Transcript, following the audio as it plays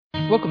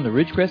Welcome to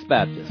Ridgecrest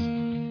Baptist.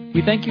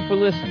 We thank you for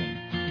listening.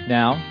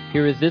 Now,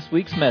 here is this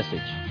week's message.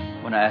 I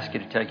want to ask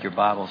you to take your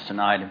Bibles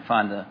tonight and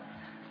find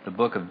the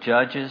book of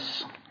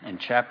Judges in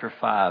chapter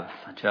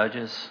 5.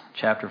 Judges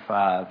chapter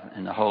 5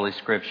 in the Holy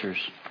Scriptures.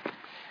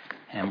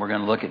 And we're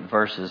going to look at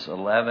verses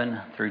 11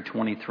 through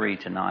 23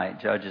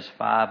 tonight. Judges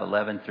 5,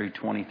 11 through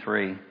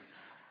 23.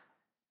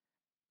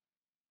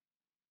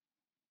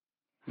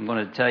 I'm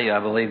going to tell you, I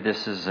believe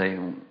this is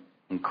an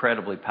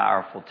incredibly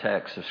powerful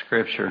text of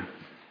Scripture.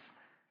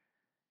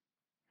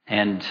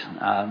 And it's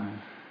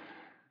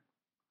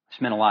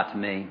meant a lot to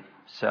me.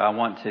 So I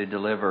want to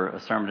deliver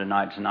a sermon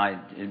tonight,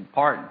 in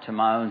part to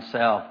my own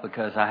self,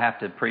 because I have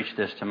to preach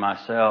this to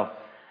myself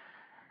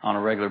on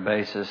a regular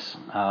basis.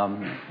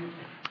 And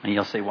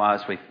you'll see why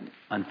as we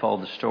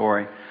unfold the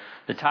story.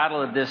 The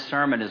title of this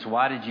sermon is,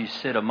 Why Did You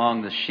Sit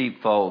Among the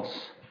Sheepfolds?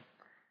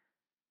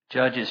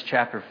 Judges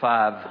chapter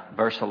 5,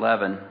 verse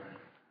 11.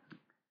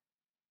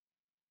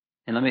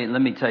 And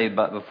let me tell you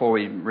about, before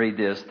we read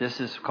this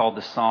is called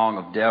the Song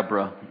of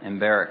Deborah and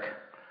Barak.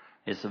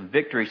 It's a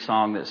victory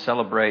song that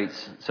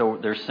celebrates, so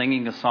they're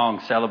singing a song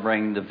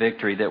celebrating the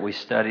victory that we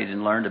studied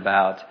and learned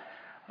about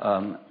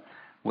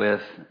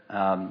with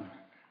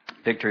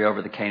victory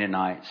over the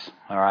Canaanites.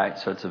 All right,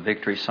 so it's a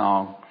victory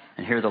song.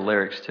 And here are the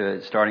lyrics to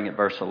it, starting at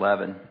verse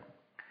 11.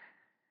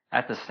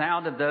 At the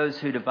sound of those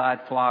who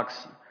divide flocks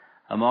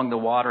among the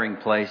watering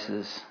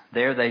places,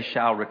 there they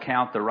shall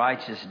recount the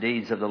righteous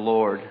deeds of the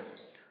Lord,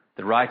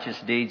 the righteous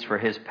deeds for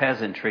his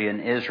peasantry in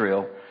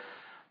Israel.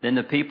 Then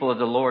the people of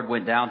the Lord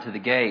went down to the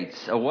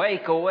gates.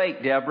 Awake,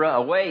 awake, Deborah,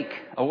 awake,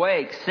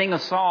 awake, sing a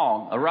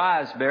song.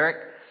 Arise, Barak,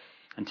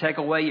 and take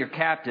away your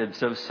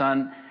captives, O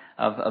son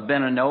of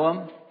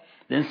Abinoam.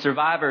 Then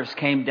survivors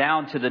came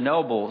down to the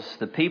nobles.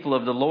 The people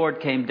of the Lord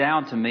came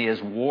down to me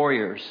as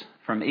warriors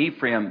from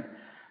Ephraim.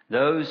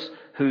 Those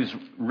whose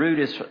root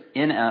is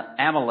in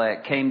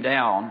Amalek came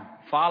down,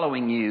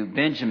 following you,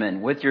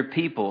 Benjamin, with your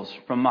peoples.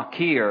 From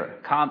Machir,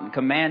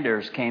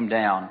 commanders came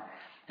down.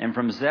 And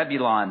from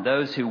Zebulun,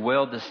 those who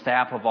wield the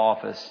staff of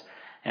office.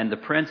 And the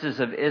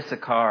princes of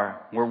Issachar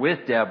were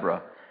with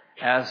Deborah.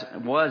 As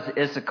was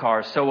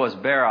Issachar, so was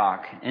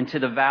Barak. Into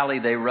the valley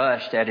they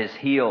rushed at his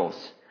heels.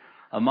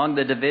 Among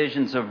the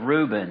divisions of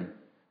Reuben,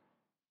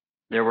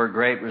 there were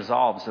great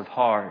resolves of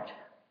heart.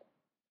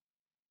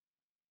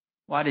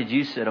 Why did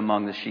you sit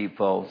among the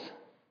sheepfolds?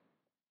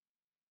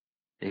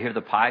 To hear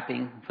the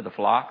piping for the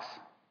flocks?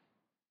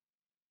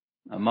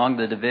 Among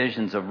the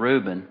divisions of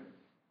Reuben,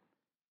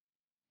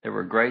 there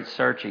were great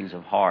searchings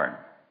of heart.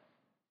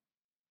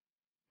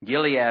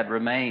 Gilead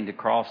remained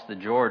across the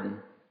Jordan.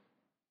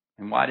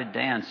 And why did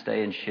Dan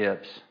stay in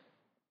ships?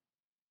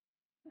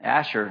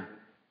 Asher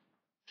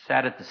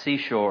sat at the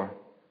seashore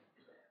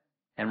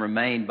and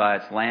remained by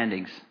its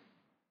landings.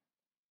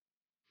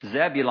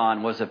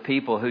 Zebulun was a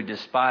people who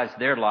despised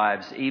their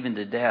lives even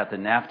to death,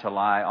 and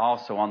Naphtali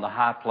also on the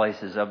high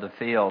places of the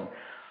field.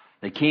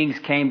 The kings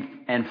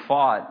came and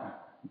fought.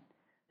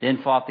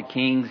 Then fought the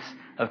kings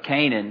of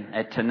Canaan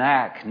at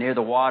Tanakh near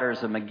the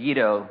waters of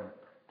Megiddo.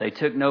 They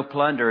took no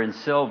plunder in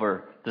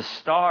silver. The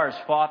stars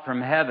fought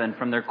from heaven.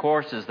 From their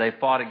courses they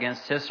fought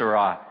against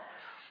Sisera.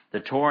 The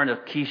torrent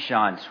of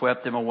Kishon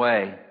swept them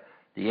away.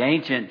 The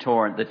ancient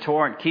torrent, the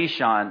torrent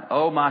Kishon,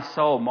 O my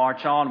soul,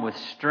 march on with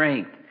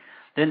strength.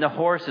 Then the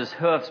horse's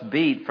hoofs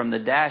beat from the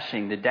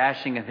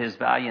dashing of his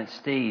valiant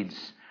steeds.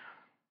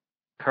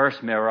 Curse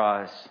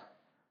Meroz,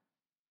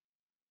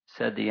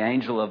 said the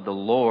angel of the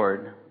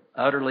Lord,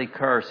 utterly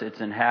curse its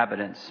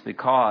inhabitants,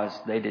 because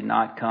they did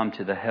not come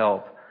to the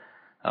help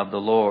of the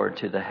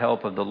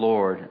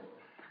Lord,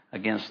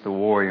 against the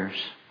warriors.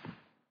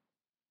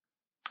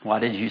 Why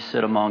did you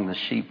sit among the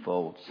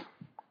sheepfolds?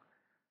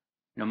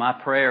 You know, my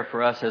prayer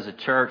for us as a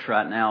church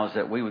right now is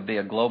that we would be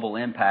a global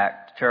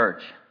impact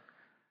church.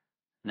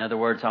 In other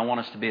words, I want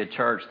us to be a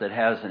church that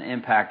has an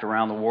impact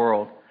around the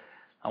world.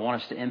 I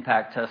want us to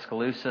impact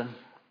Tuscaloosa,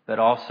 but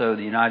also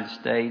the United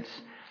States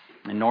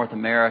and North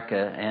America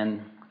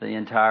and the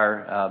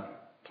entire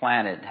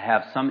planet,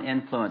 have some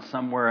influence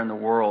somewhere in the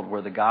world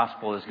where the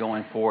gospel is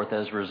going forth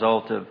as a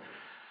result of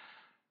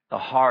the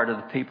heart of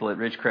the people at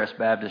Ridgecrest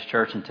Baptist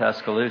Church in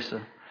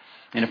Tuscaloosa.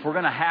 And if we're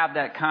going to have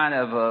that kind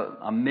of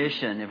a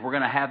mission, if we're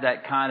going to have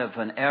that kind of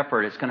an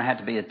effort, it's going to have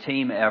to be a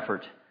team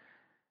effort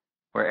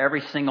where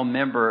every single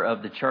member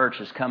of the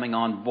church is coming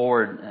on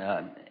board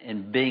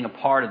and being a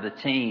part of the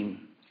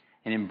team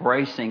and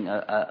embracing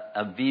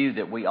a view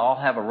that we all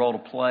have a role to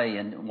play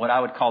in what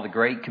I would call the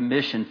Great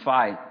Commission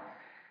fight.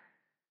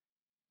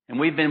 And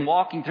we've been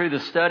walking through the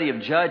study of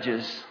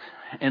Judges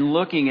and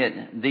looking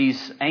at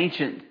these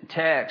ancient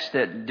texts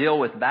that deal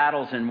with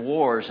battles and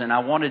wars. And I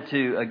wanted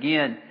to,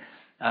 again,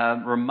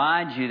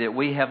 remind you that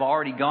we have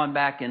already gone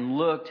back and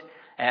looked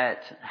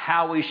at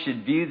how we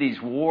should view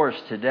these wars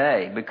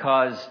today,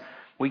 because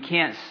we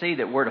can't see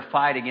that we're to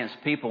fight against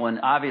people,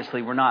 and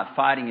obviously we're not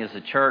fighting as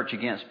a church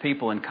against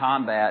people in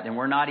combat, and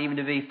we're not even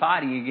to be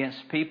fighting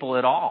against people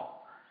at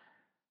all.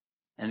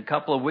 And a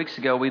couple of weeks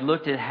ago we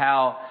looked at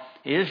how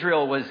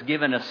Israel was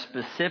given a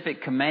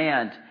specific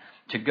command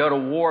to go to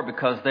war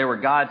because they were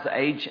God's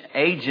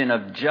agent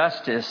of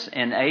justice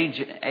and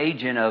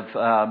agent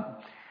of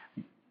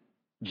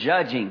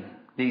judging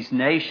these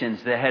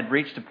nations that had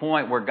reached a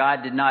point where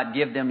God did not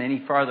give them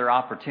any further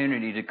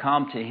opportunity to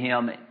come to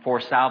Him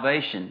for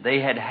salvation. They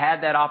had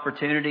had that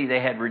opportunity. They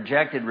had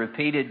rejected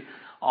repeated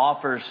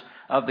offers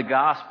of the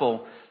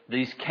gospel.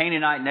 These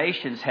Canaanite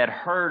nations had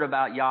heard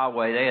about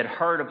Yahweh. They had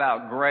heard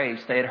about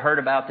grace. They had heard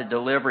about the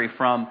delivery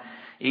from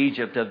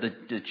Egypt of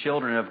the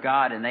children of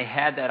God, and they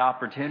had that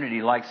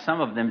opportunity, like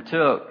some of them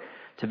took,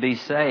 to be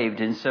saved.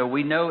 And so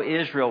we know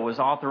Israel was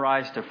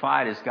authorized to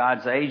fight as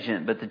God's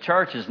agent, but the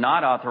church is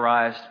not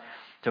authorized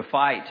to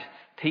fight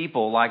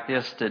people like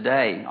this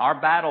today.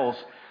 Our battles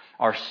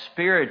are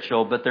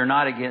spiritual, but they're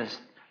not against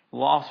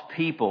lost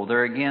people.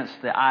 They're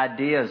against the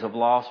ideas of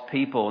lost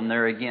people, and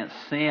they're against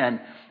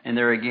sin, and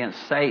they're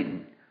against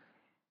Satan.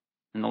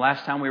 And the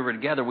last time we were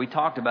together, we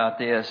talked about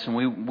this. And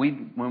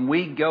when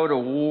we go to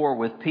war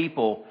with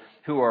people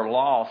who are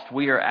lost,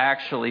 we are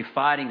actually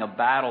fighting a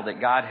battle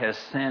that God has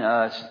sent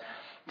us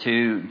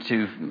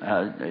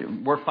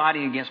we're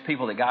fighting against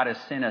people that God has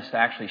sent us to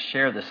actually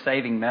share the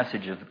saving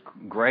message of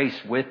grace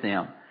with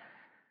them.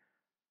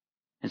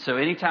 And so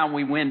anytime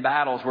we win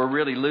battles, we're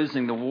really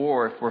losing the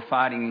war if we're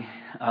fighting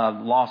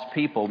lost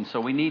people. And so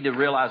we need to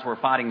realize we're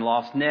fighting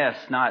lostness,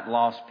 not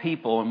lost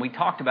people. And we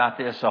talked about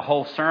this a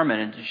whole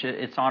sermon.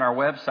 It's on our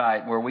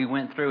website where we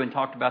went through and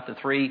talked about the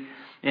three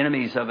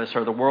enemies of us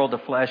are the world, the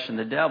flesh, and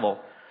the devil.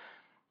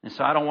 And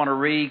so I don't want to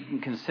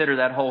reconsider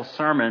that whole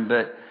sermon,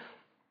 but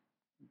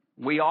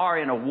we are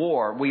in a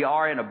war. We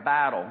are in a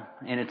battle.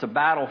 And it's a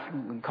battle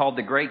called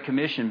the Great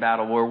Commission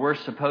battle, where we're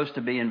supposed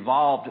to be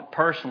involved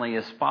personally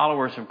as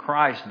followers of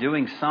Christ,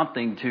 doing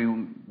something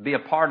to be a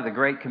part of the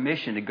Great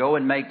Commission, to go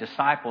and make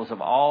disciples of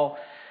all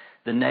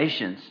the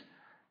nations.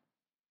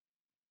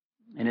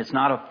 And it's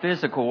not a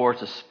physical war,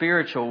 it's a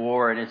spiritual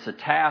war, and it's a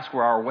task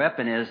where our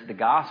weapon is the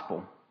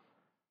gospel.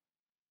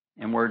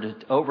 And we're to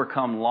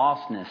overcome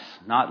lostness,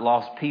 not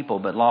lost people,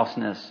 but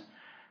lostness.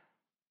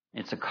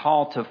 It's a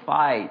call to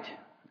fight.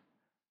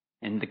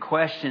 And the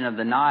question of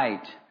the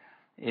night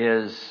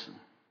is,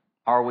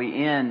 are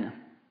we in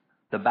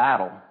the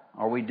battle?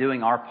 Are we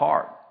doing our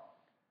part?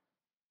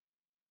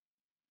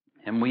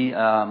 And we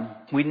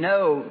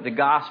know the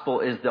gospel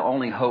is the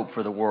only hope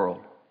for the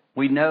world.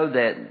 We know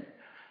that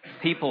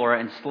people are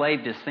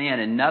enslaved to sin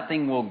and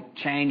nothing will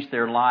change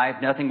their life.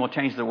 Nothing will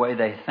change the way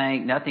they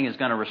think. Nothing is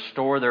going to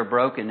restore their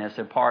brokenness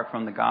apart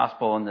from the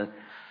gospel and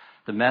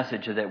the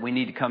message that we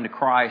need to come to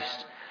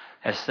Christ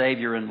as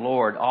Savior and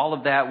Lord. All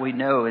of that we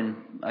know. And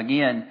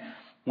again,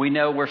 we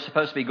know we're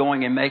supposed to be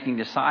going and making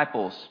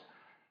disciples.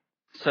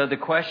 So the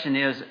question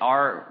is,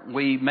 are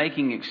we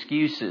making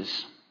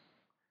excuses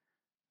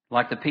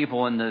like the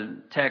people in the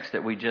text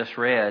that we just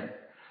read?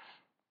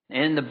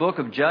 In the book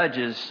of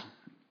Judges,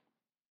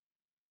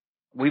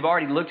 we've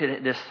already looked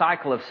at this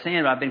cycle of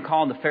sin I've been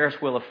calling the Ferris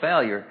wheel of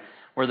failure,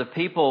 where the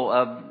people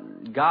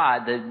of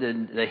God,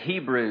 the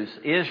Hebrews,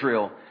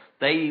 Israel,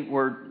 they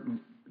were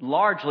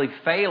largely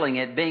failing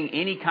at being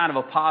any kind of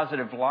a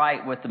positive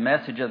light with the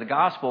message of the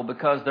gospel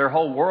because their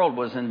whole world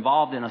was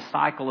involved in a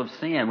cycle of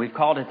sin. We've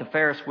called it the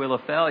Ferris wheel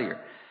of failure.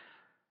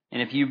 And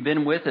if you've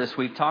been with us,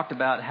 we've talked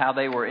about how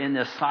they were in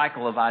this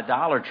cycle of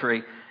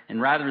idolatry,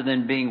 and rather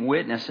than being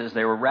witnesses,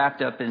 they were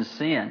wrapped up in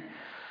sin.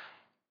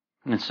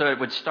 And so it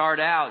would start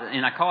out,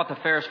 and I call it the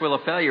Ferris wheel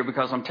of failure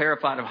because I'm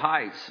terrified of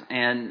heights.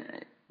 And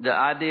the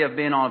idea of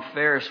being on a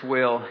Ferris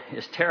wheel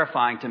is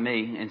terrifying to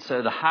me. And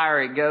so the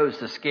higher it goes,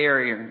 the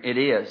scarier it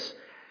is.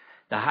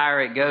 The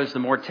higher it goes, the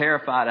more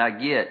terrified I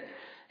get.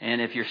 And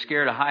if you're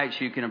scared of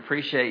heights, you can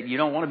appreciate you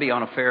don't want to be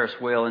on a Ferris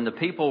wheel. And the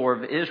people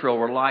of Israel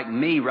were like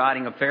me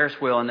riding a Ferris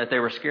wheel, in that they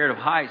were scared of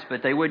heights,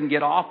 but they wouldn't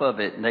get off of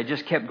it. And they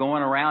just kept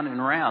going around and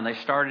around. They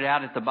started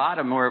out at the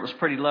bottom where it was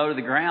pretty low to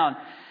the ground.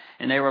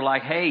 And they were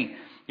like, hey,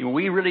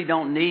 we really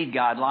don't need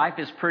God. Life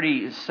is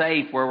pretty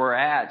safe where we're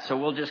at. So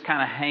we'll just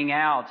kind of hang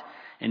out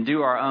and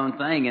do our own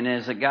thing. And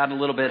as it got a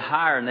little bit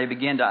higher and they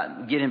began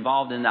to get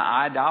involved in the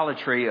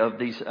idolatry of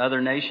these other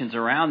nations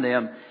around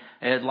them,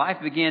 as life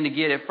began to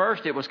get, at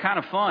first it was kind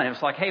of fun. It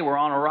was like, hey, we're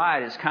on a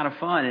ride. It's kind of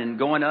fun. And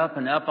going up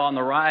and up on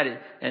the ride,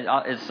 and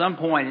at some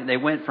point they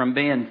went from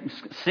being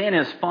sin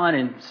is fun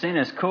and sin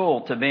is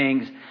cool to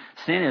being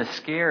sin is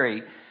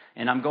scary.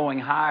 And I'm going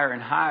higher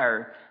and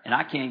higher, and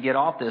I can't get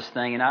off this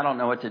thing, and I don't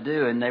know what to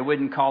do. And they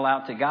wouldn't call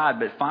out to God.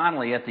 But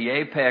finally, at the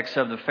apex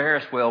of the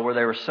Ferris wheel, where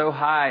they were so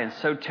high and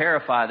so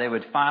terrified, they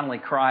would finally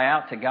cry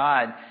out to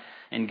God.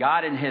 And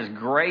God, in His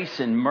grace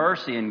and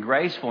mercy and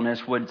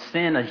gracefulness, would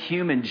send a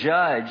human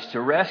judge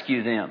to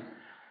rescue them.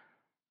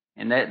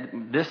 And that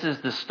this is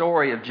the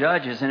story of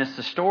Judges, and it's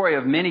the story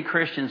of many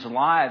Christians'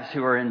 lives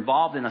who are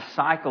involved in a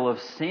cycle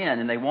of sin,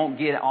 and they won't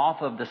get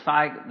off of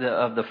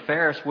the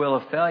Ferris wheel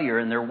of failure,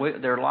 and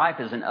their life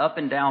is an up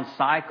and down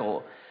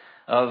cycle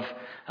of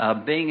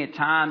being at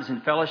times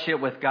in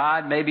fellowship with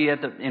God, maybe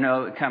at the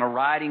kind of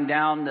riding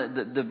down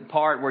the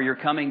part where you're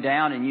coming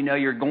down, and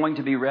you're going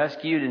to be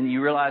rescued, and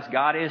you realize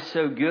God is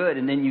so good,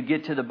 and then you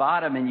get to the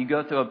bottom and you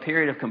go through a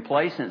period of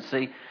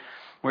complacency.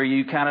 where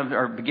you kind of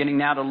are beginning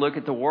now to look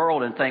at the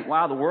world and think,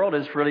 wow, the world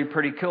is really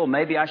pretty cool.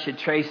 Maybe I should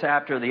chase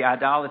after the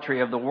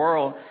idolatry of the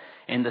world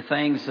and the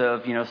things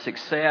of,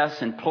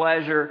 success and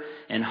pleasure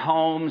and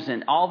homes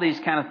and all these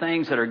kind of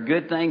things that are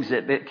good things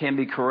that can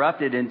be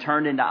corrupted and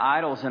turned into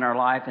idols in our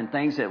life, and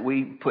things that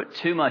we put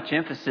too much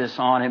emphasis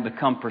on and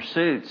become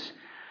pursuits,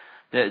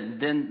 that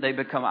then they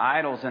become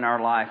idols in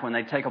our life when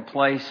they take a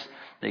place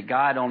that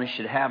God only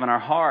should have in our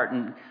heart.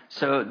 And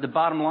so the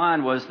bottom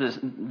line was this,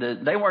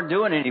 they weren't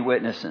doing any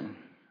witnessing.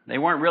 They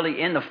weren't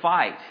really in the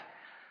fight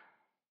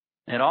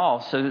at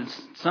all. So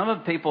some of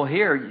the people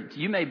here,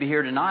 you may be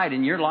here tonight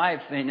in your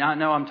life, and I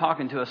know I'm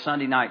talking to a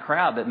Sunday night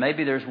crowd, but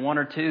maybe there's one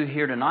or two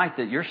here tonight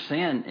that your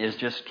sin is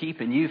just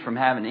keeping you from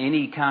having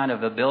any kind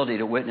of ability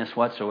to witness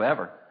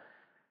whatsoever.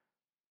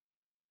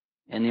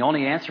 And the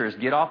only answer is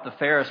get off the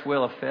Ferris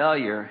wheel of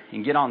failure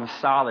and get on the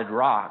solid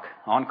rock.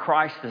 On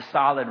Christ, the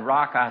solid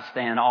rock I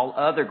stand. All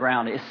other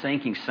ground is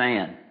sinking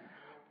sand.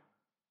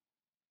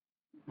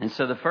 And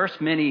so the first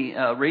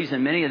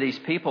reason many of these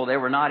people, they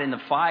were not in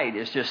the fight,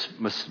 is just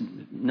was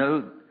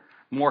no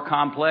more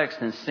complex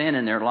than sin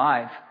in their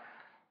life.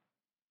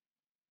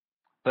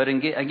 But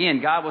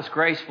again, God was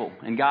graceful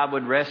and God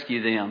would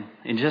rescue them.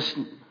 And just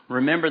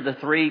remember the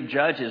 3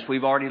 judges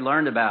we've already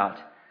learned about.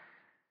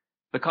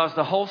 Because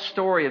the whole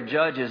story of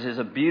Judges is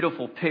a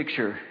beautiful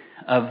picture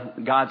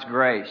of God's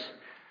grace.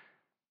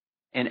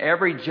 And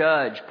every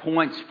judge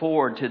points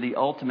forward to the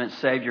ultimate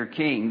Savior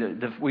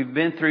King. We've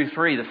been through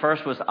 3. The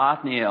first was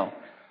Othniel.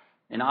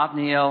 And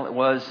Othniel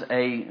was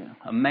a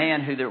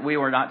man who we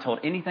were not told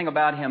anything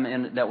about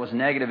him that was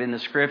negative in the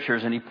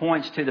Scriptures. And he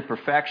points to the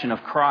perfection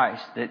of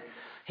Christ, that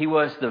he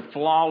was the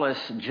flawless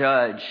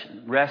judge,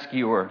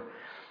 rescuer.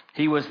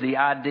 He was the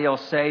ideal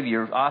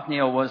Savior.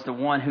 Othniel was the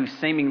one who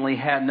seemingly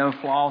had no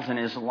flaws in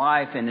his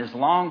life. And as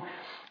long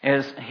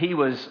as he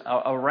was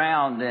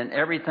around, then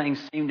everything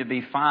seemed to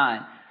be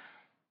fine.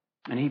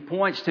 And he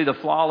points to the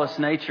flawless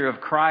nature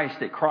of Christ,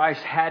 that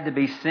Christ had to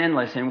be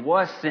sinless and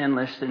was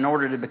sinless in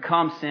order to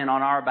become sin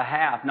on our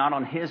behalf, not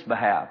on his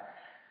behalf.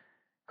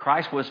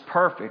 Christ was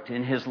perfect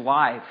in his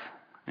life.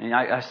 And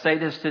I say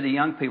this to the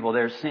young people,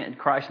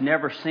 Christ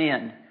never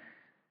sinned.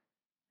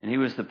 And he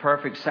was the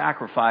perfect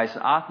sacrifice.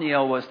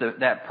 Othniel was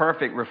that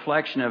perfect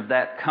reflection of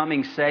that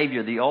coming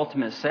Savior, the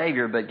ultimate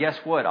Savior. But guess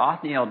what?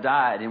 Othniel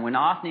died. And when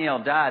Othniel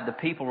died, the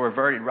people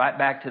reverted right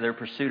back to their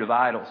pursuit of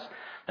idols.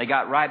 They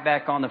got right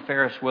back on the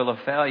Ferris wheel of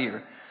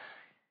failure.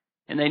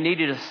 And they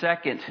needed a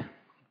second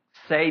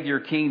Savior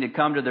King to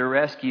come to their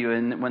rescue.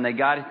 And when they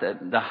got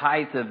at the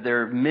height of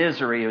their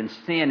misery and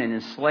sin and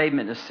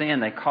enslavement to sin,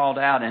 they called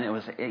out, and it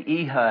was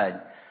Ehud,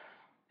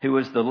 who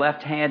was the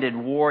left-handed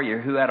warrior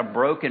who had a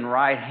broken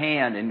right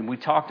hand. And we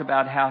talked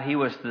about how he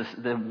was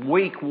the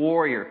weak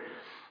warrior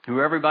who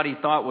everybody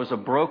thought was a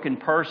broken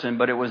person,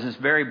 but it was his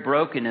very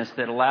brokenness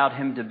that allowed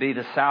him to be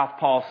the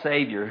southpaw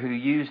Savior who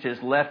used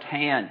his left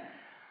hand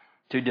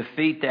to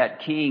defeat that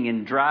king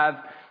and drive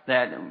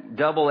that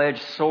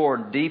double-edged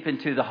sword deep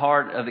into the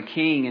heart of the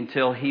king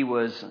until he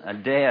was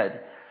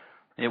dead.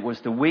 It was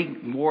the weak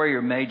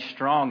warrior made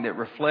strong that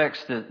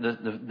reflects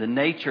the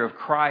nature of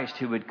Christ,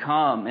 who would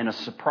come in a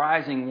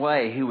surprising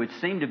way, who would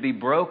seem to be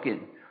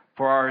broken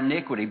for our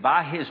iniquity.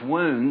 By his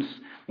wounds,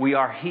 we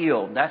are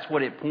healed. That's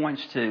what it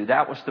points to.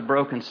 That was the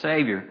broken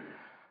Savior.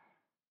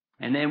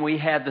 And then we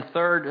had the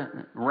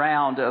third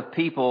round of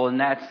people, and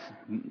that's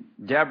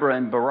Deborah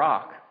and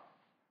Barak.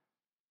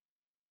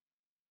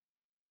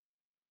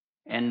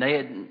 And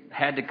they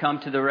had to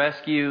come to the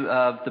rescue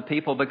of the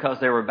people because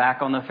they were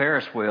back on the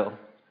Ferris wheel.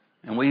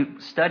 And we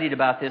studied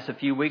about this a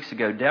few weeks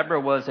ago. Deborah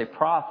was a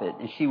prophet,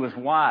 and she was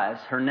wise.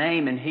 Her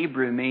name in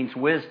Hebrew means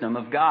wisdom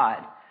of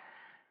God.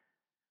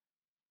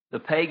 The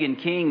pagan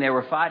king they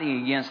were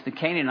fighting against, the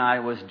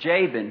Canaanite, was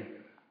Jabin.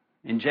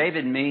 And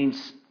Jabin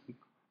means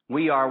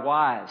we are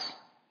wise.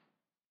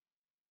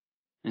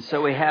 And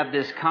so we have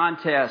this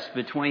contest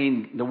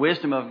between the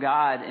wisdom of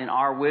God and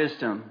our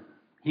wisdom,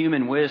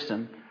 human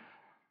wisdom.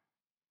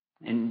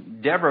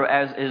 And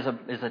Deborah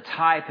is a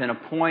type and a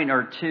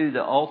pointer to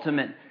the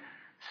ultimate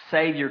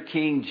Savior,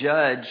 King,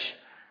 Judge,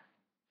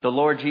 the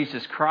Lord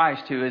Jesus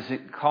Christ, who is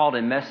called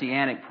in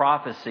Messianic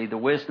prophecy the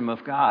wisdom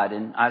of God.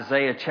 In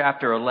Isaiah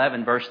chapter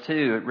 11, verse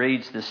 2, it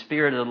reads, "The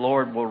Spirit of the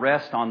Lord will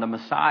rest on the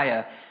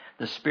Messiah.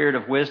 The Spirit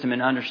of wisdom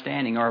and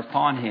understanding are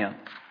upon him."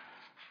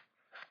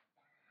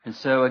 And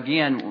so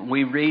again,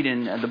 we read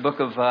in the book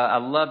of, I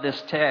love this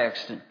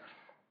text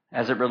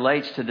as it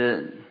relates to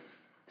the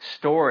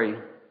story,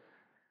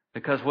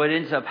 because what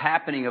ends up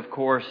happening, of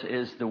course,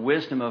 is the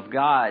wisdom of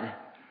God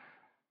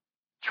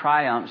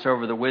triumphs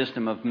over the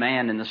wisdom of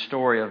man in the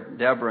story of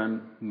Deborah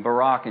and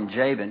Barak and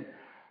Jabin.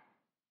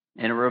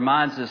 And it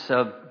reminds us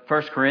of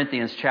 1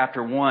 Corinthians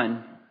chapter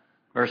 1,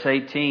 verse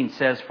 18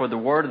 says, "For the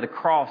word of the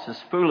cross is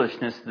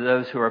foolishness to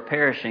those who are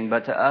perishing,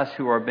 but to us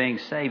who are being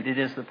saved, it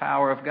is the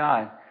power of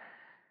God.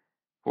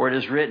 For it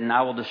is written,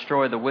 I will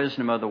destroy the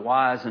wisdom of the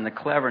wise, and the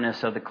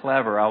cleverness of the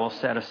clever I will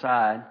set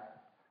aside."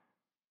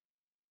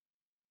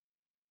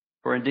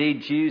 For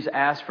indeed Jews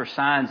ask for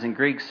signs and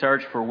Greeks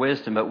search for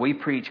wisdom, but we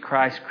preach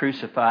Christ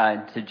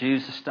crucified, to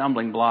Jews a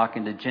stumbling block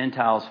and to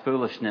Gentiles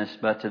foolishness,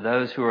 but to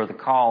those who are the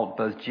called,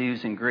 both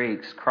Jews and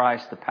Greeks,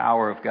 Christ the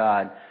power of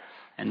God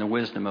and the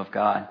wisdom of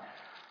God.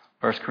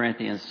 1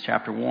 Corinthians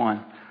chapter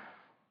 1.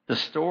 The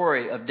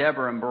story of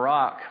Deborah and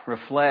Barak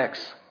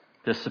reflects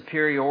the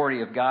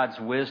superiority of God's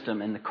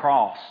wisdom in the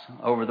cross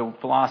over the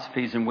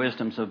philosophies and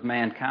wisdoms of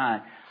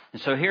mankind.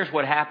 And so here's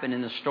what happened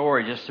in the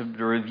story, just to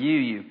review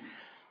you.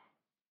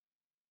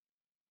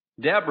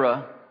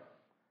 Deborah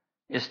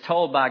is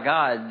told by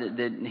God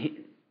that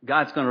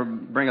God's going to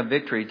bring a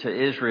victory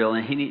to Israel,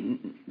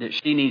 and that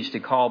she needs to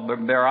call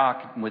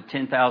Barak with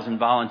 10,000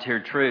 volunteer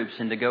troops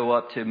and to go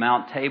up to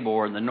Mount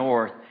Tabor in the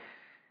north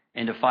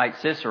and to fight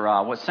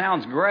Sisera. What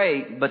sounds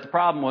great, but the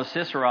problem was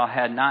Sisera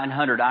had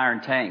 900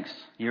 iron tanks.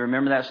 You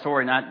remember that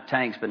story? Not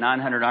tanks, but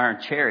 900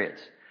 iron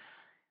chariots.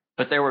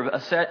 But they were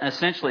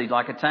essentially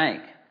like a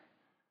tank.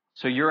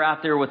 So you're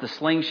out there with a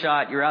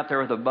slingshot, you're out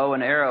there with a bow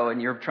and arrow,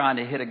 and you're trying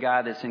to hit a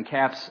guy that's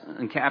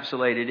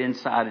encapsulated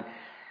inside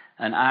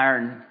an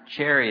iron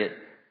chariot.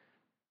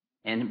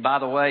 And by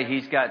the way,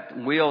 he's got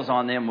wheels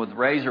on them with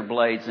razor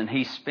blades, and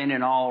he's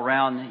spinning all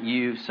around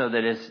you so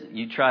that as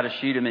you try to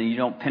shoot him and you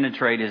don't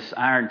penetrate his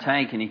iron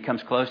tank and he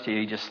comes close to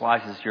you, he just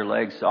slices your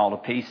legs all to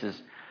pieces.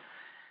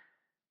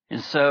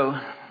 And so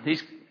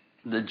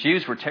the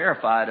Jews were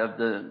terrified of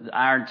the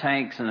iron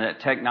tanks and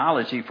that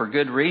technology for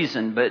good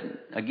reason. But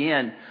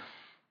again,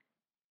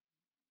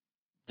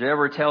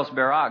 Deborah tells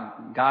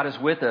Barak, God is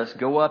with us.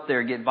 Go up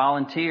there, get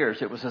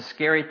volunteers. It was a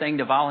scary thing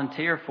to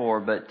volunteer for,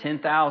 but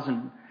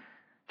 10,000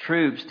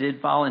 troops did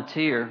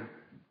volunteer.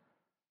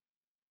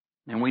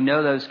 And we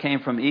know those came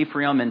from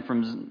Ephraim and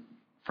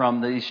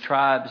from these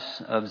tribes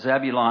of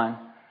Zebulun.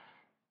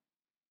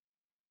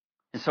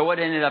 And so what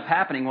ended up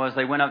happening was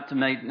they went up to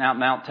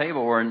Mount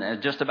Tabor,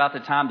 and just about the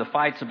time the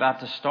fight's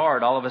about to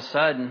start, all of a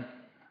sudden,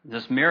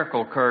 this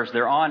miracle occurs.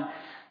 They're on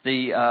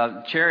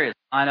the chariots,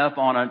 line up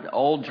on an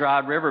old dry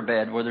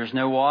riverbed where there's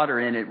no water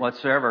in it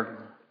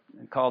whatsoever,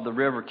 called the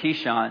River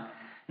Kishon. And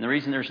the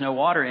reason there's no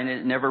water in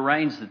it, it never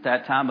rains at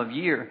that time of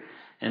year.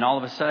 And all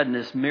of a sudden,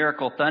 this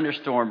miracle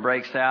thunderstorm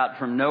breaks out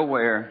from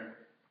nowhere.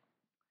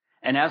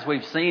 And as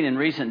we've seen in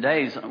recent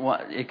days,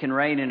 it can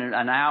rain in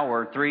an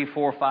hour, 3,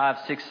 4, 5,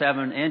 6,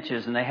 7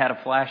 inches, and they had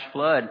a flash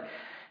flood.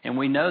 And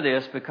we know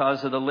this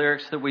because of the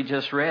lyrics that we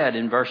just read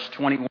in verse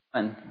 21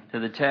 to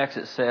the text.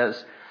 It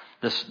says,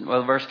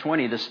 verse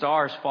 20, the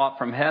stars fought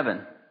from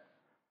heaven.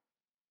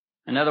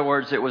 In other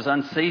words, it was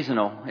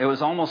unseasonal. It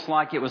was almost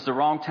like it was the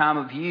wrong time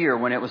of year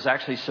when it was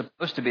actually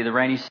supposed to be the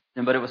rainy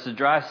season, but it was the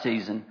dry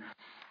season.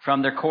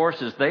 From their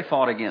courses, they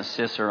fought against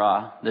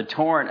Sisera. The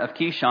torrent of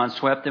Kishon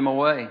swept them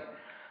away.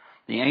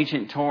 The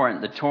ancient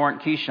torrent, the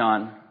torrent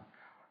Kishon.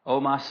 O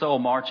my soul,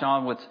 march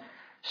on with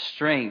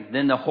strength.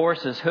 Then the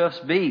horses' hoofs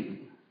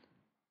beat.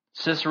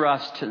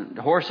 Sisera's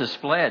horses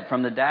fled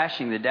from the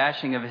dashing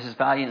of his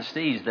valiant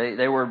steeds.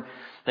 They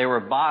were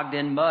bogged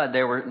in mud.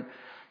 They were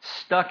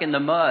stuck in the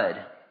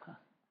mud.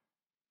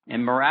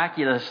 And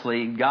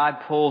miraculously,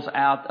 God pulls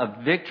out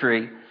a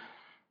victory.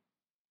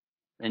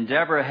 And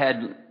Deborah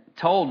had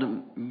told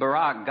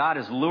Barak, God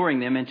is luring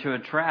them into a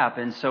trap.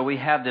 And so we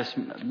have this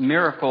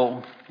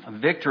miracle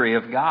victory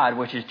of God,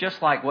 which is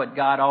just like what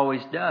God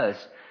always does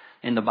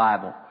in the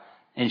Bible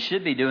and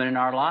should be doing in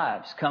our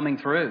lives, coming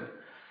through.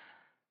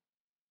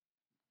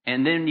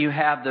 And then you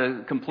have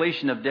the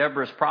completion of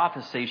Deborah's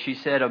prophecy. She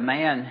said a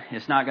man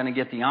is not going to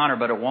get the honor,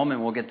 but a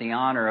woman will get the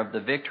honor of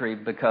the victory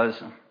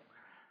because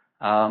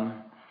a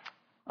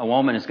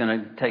woman is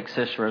going to take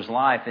Sisera's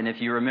life. And if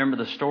you remember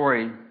the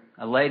story,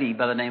 a lady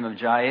by the name of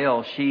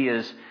Jael, she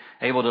is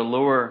able to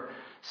lure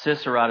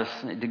Sisera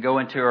to go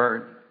into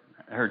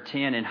her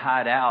tent and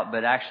hide out.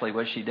 But actually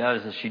what she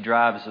does is she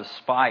drives a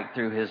spike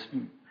through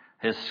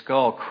his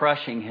skull,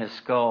 crushing his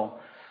skull.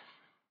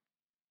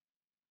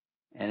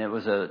 And it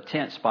was a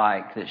tent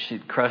spike that she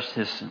crushed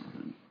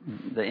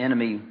the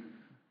enemy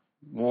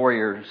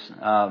warrior's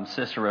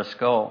Sisera's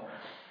skull.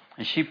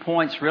 And she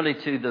points really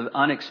to the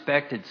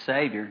unexpected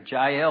Savior.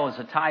 Jael is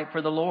a type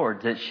for the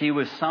Lord, that she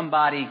was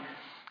somebody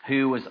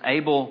who was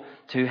able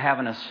to have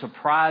a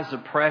surprise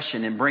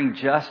oppression and bring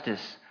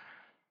justice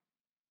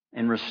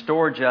and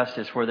restore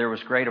justice where there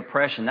was great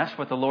oppression. That's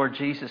what the Lord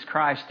Jesus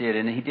Christ did.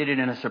 And He did it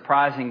in a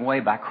surprising way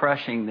by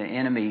crushing the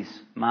enemy's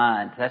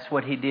mind. That's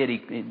what He did.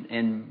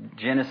 In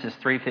Genesis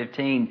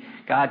 3:15,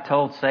 God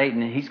told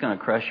Satan, He's going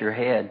to crush your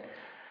head.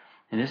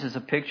 And this is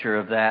a picture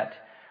of that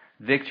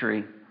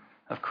victory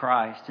of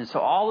Christ. And so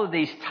all of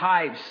these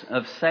types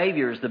of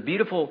saviors, the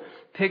beautiful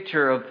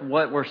picture of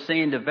what we're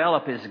seeing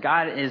develop is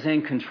God is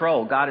in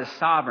control. God is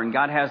sovereign.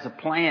 God has a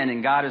plan,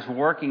 and God is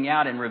working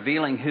out and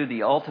revealing who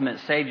the ultimate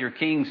Savior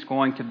King is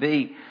going to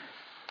be.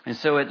 And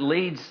so it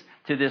leads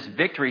to this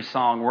victory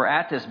song. We're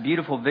at this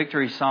beautiful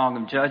victory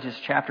song of Judges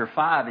chapter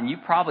 5, and you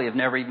probably have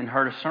never even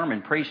heard a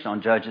sermon preached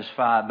on Judges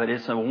 5, but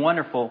it's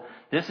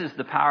this is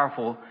the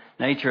powerful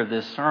nature of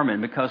this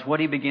sermon, because what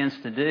he begins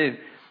to do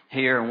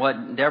here and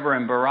what Deborah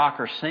and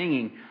Barak are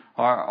singing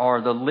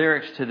are the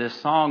lyrics to this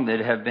song that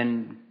have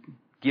been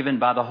given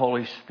by the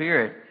Holy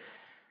Spirit.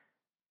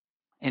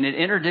 And it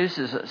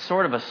introduces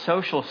sort of a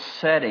social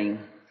setting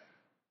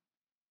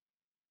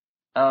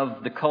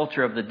of the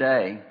culture of the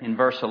day in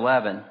verse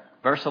 11.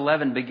 Verse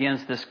 11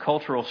 begins this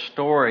cultural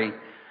story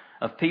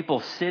of people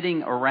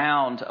sitting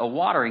around a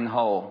watering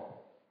hole.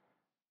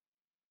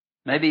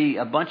 Maybe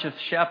a bunch of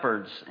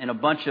shepherds and a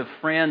bunch of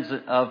friends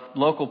of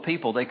local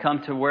people. They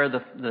come to where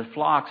the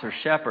flocks are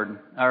shepherded,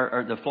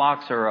 or the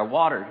flocks are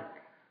watered.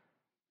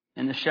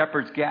 And the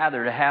shepherds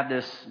gather to have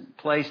this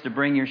place to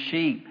bring your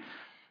sheep.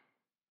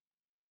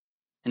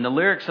 And the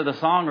lyrics of the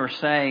song are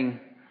saying,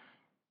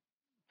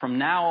 from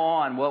now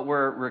on, what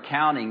we're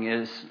recounting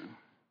is,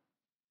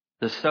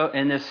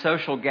 in this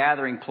social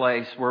gathering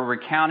place, we're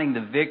recounting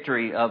the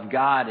victory of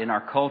God in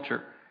our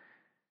culture.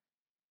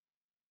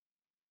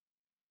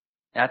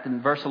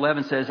 Verse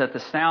 11 says, at the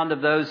sound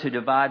of those who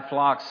divide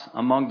flocks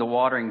among the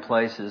watering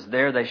places,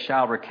 there they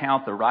shall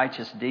recount the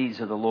righteous deeds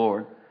of the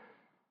Lord,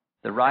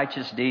 the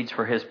righteous deeds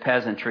for His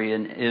peasantry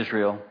in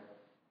Israel.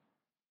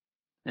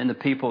 Then the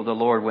people of the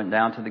Lord went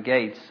down to the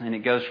gates, and it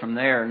goes from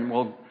there, and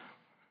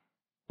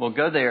we'll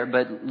go there.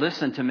 But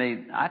listen to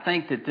me, I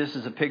think that this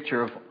is a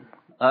picture of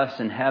us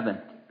in heaven.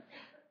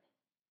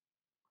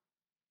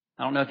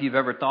 I don't know if you've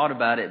ever thought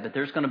about it, but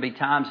there's going to be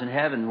times in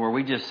heaven where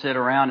we just sit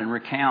around and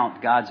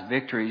recount God's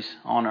victories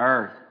on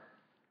earth.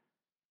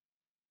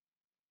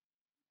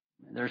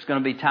 There's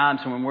going to be times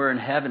when we're in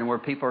heaven where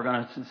people are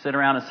going to sit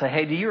around and say,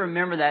 hey, do you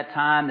remember that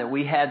time that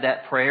we had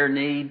that prayer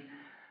need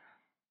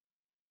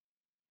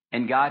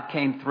and God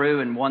came through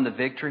and won the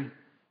victory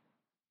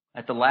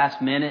at the last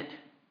minute?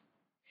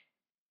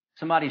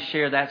 Somebody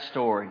share that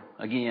story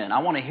again. I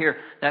want to hear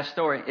that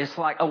story. It's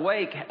like,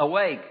 awake,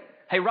 awake.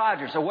 Hey,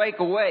 Rogers, awake,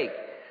 awake.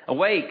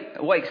 Awake,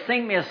 awake.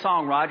 Sing me a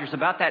song, Rogers,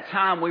 about that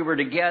time we were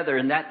together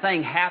and that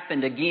thing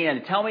happened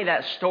again. Tell me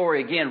that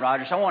story again,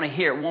 Rogers. I want to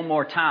hear it one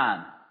more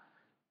time.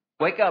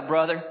 Wake up,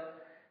 brother.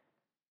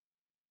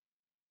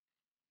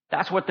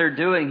 That's what they're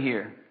doing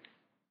here.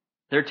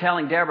 They're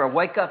telling Deborah,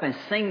 wake up and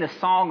sing the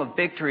song of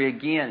victory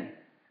again.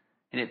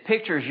 And it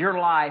pictures your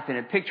life and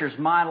it pictures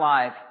my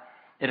life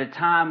at a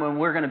time when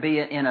we're going to be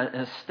in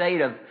a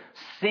state of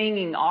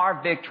singing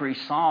our victory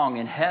song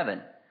in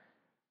heaven.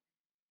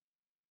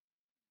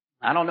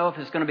 I don't know if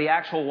it's going to be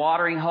actual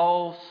watering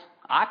holes.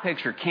 I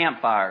picture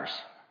campfires.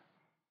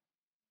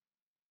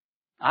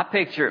 I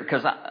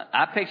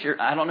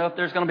don't know if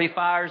there's going to be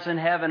fires in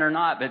heaven or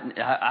not, but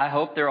I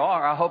hope there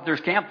are. I hope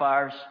there's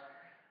campfires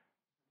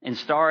and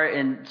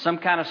some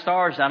kind of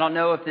stars. I don't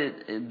know if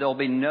there'll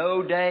be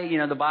no day. You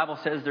know, the Bible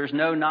says there's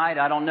no night.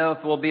 I don't know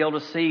if we'll be able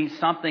to see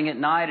something at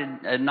night.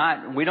 At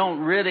night, we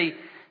don't really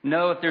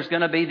know if there's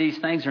going to be these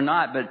things or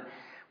not, but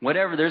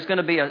whatever, there's going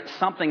to be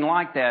something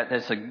like that.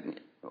 That's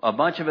a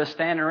bunch of us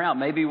standing around.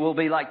 Maybe we'll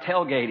be like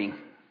tailgating.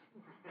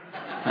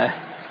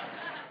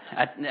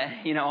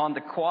 On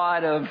the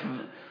quad of,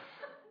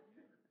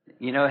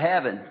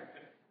 heaven.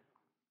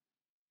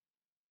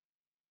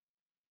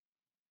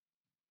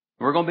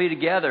 We're going to be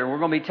together. We're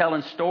going to be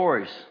telling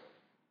stories.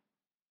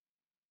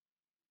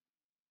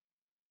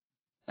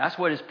 That's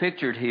what is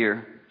pictured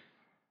here.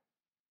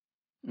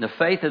 The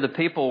faith of the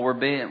people were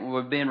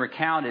being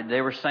recounted.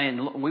 They were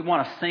saying, we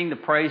want to sing the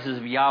praises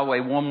of Yahweh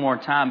one more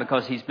time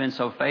because He's been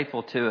so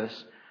faithful to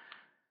us.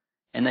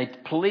 And they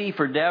plea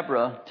for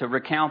Deborah to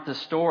recount the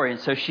story. And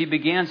so she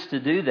begins to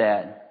do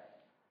that.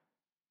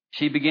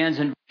 She begins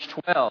in verse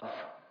 12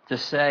 to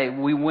say,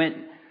 we went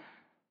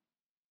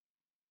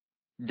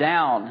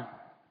down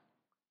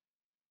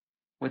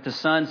with the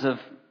sons of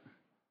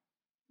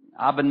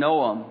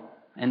Abinoam,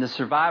 and the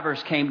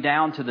survivors came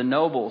down to the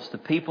nobles. The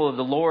people of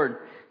the Lord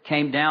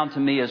came down to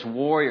me as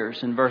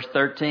warriors in verse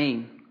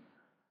 13.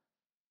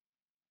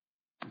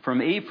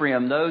 From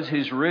Ephraim, those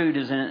whose root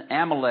is in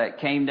Amalek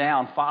came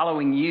down,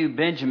 following you,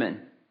 Benjamin.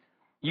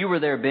 You were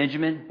there,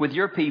 Benjamin, with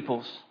your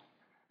peoples.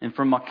 And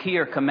from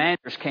Machir,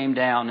 commanders came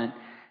down.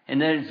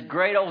 And then it's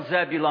great old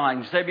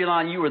Zebulun.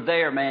 Zebulun, you were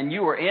there, man.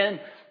 You were in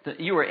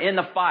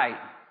the fight.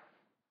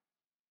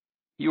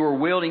 You were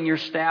wielding your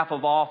staff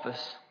of office.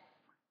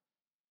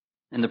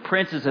 And the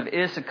princes of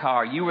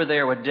Issachar, you were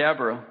there with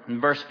Deborah in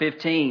verse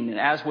 15. And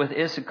as with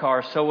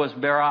Issachar, so was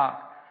Barak.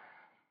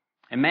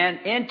 And man,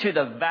 into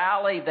the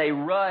valley they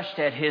rushed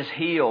at his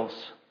heels.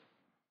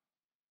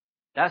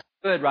 That's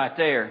good right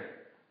there.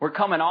 We're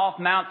coming off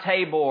Mount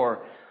Tabor,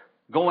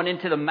 going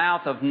into the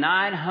mouth of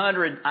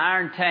 900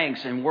 iron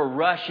tanks, and we're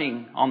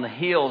rushing on the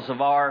heels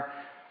of our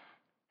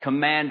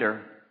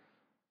commander,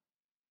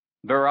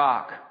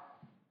 Barak.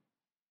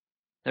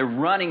 They're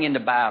running into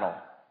battle.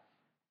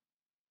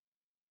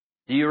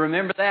 Do you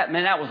remember that?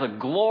 Man, that was a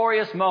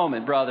glorious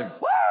moment, brother.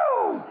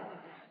 Woo!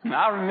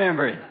 I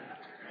remember it.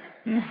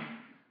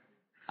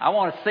 I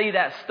want to see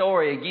that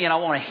story again. I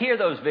want to hear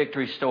those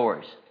victory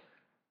stories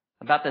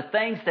about the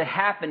things that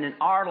happened in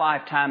our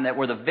lifetime that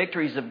were the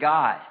victories of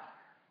God.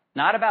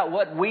 Not about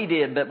what we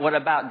did, but what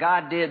about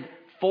God did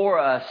for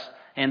us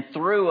and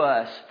through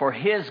us for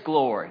His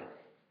glory.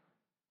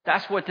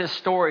 That's what this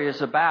story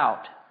is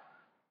about.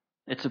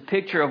 It's a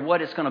picture of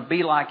what it's going to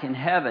be like in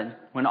heaven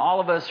when all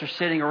of us are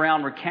sitting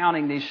around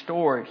recounting these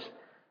stories.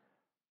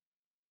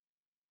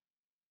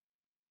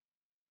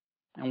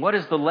 And what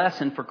is the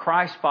lesson for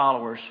Christ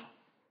followers?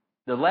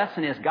 The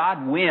lesson is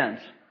God wins.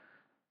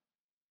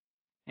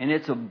 And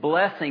it's a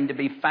blessing to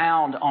be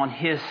found on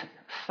His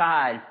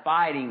side,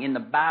 fighting in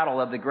the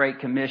battle of the Great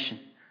Commission.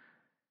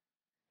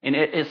 And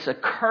it's a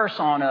curse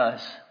on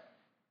us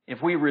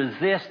if we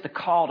resist the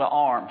call to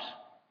arms.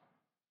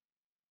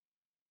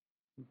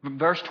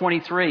 Verse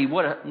 23,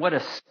 what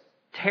a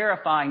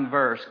terrifying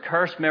verse.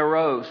 Curse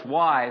Meroz.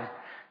 Why?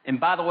 And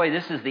by the way,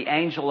 this is the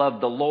angel of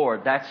the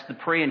Lord. That's the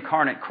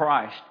pre-incarnate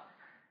Christ.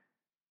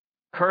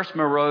 Curse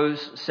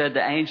Meroz, said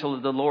the angel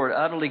of the Lord,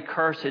 utterly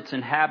curse its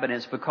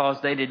inhabitants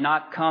because they did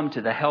not come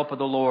to the help of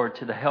the Lord,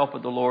 to the help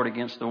of the Lord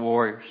against the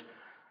warriors.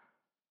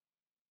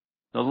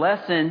 The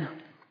lesson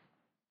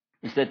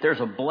is that there's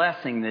a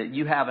blessing that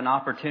you have an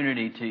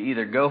opportunity to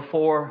either go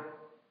for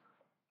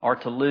or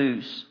to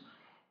lose.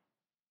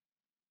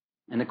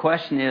 And the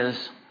question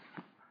is,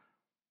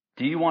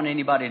 do you want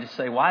anybody to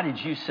say, why did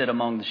you sit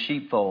among the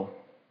sheepfold?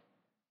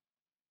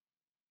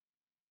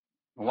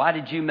 Why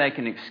did you make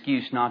an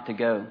excuse not to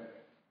go?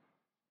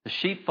 The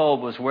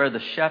sheepfold was where the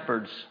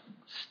shepherds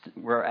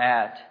were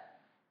at.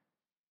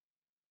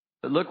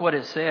 But look what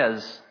it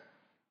says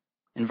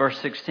in verse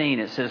 16.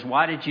 It says,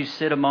 why did you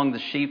sit among the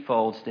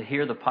sheepfolds to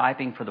hear the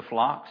piping for the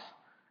flocks?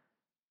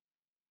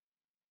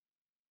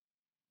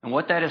 And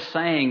what that is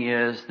saying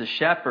is the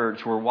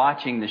shepherds were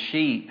watching the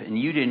sheep and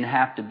you didn't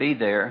have to be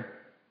there.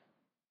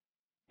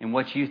 And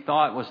what you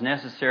thought was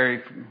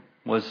necessary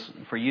was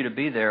for you to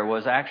be there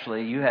was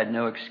actually you had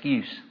no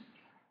excuse.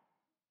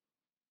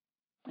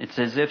 It's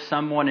as if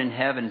someone in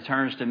heaven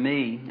turns to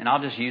me, and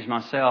I'll just use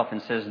myself,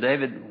 and says,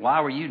 David,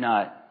 why were you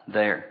not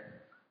there?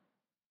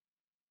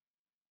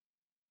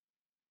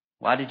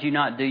 Why did you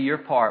not do your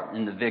part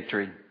in the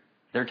victory?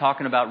 They're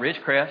talking about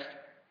Ridgecrest.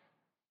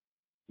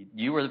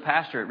 You were the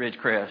pastor at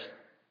Ridgecrest.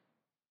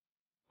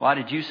 Why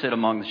did you sit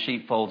among the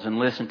sheepfolds and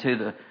listen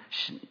to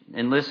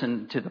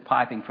the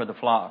piping for the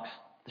flocks?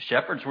 The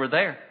shepherds were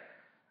there.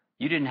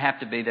 You didn't have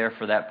to be there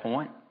for that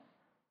point.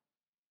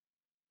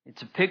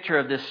 It's a picture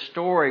of this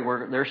story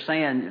where they're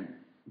saying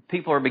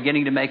people are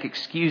beginning to make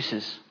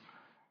excuses.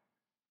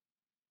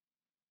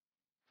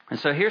 And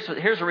so here's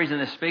the reason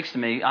this speaks to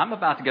me. I'm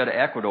about to go to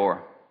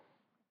Ecuador.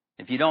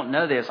 If you don't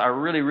know this, I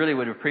really, really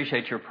would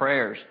appreciate your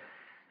prayers,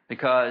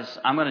 because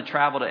I'm going to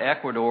travel to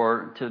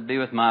Ecuador to be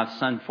with my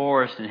son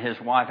Forrest and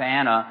his wife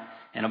Anna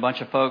and a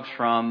bunch of folks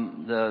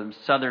from the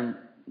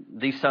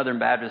Southern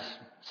Baptist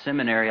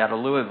Seminary out of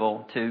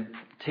Louisville to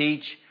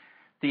teach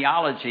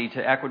theology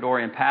to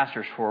Ecuadorian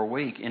pastors for a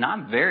week. And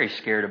I'm very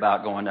scared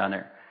about going down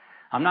there.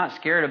 I'm not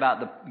scared about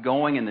the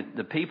going and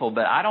the people,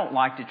 but I don't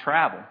like to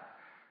travel.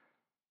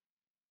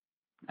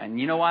 And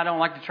you know why I don't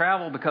like to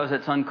travel? Because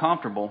it's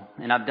uncomfortable.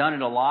 And I've done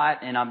it a lot,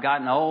 and I've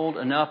gotten old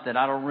enough that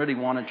I don't really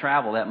want to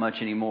travel that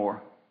much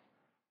anymore.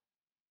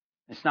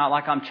 It's not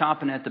like I'm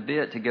chomping at the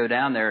bit to go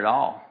down there at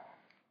all.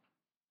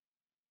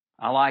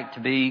 I like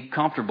to be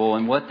comfortable.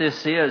 And what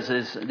this is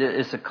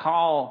it's a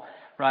call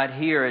right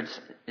here.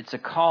 It's a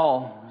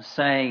call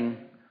saying,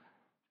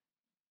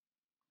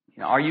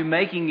 are you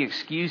making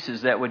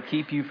excuses that would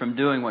keep you from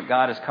doing what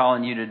God is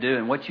calling you to do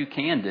and what you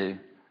can do?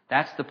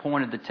 That's the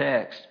point of the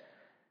text.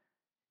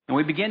 And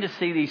we begin to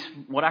see these,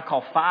 what I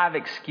call 5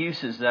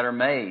 excuses that are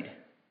made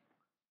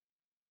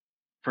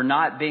for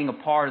not being a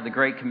part of the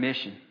Great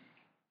Commission.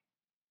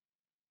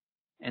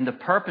 And the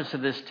purpose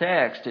of this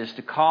text is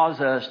to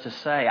cause us to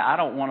say, I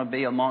don't want to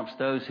be amongst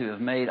those who have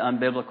made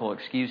unbiblical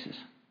excuses.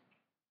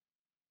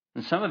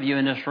 And some of you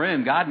in this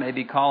room, God may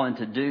be calling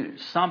to do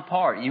some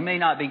part. You may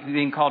not be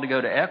being called to go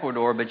to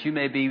Ecuador, but you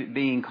may be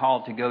being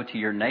called to go to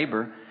your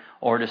neighbor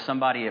or to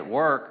somebody at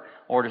work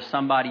or to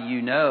somebody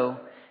you know.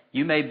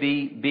 You may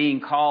be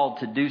being called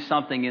to do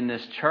something in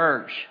this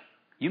church.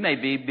 You may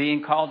be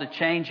being called to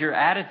change your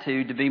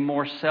attitude to be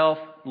more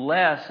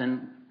selfless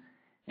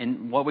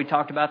and what we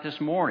talked about this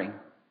morning.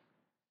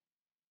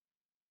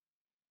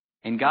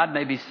 And God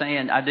may be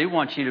saying, I do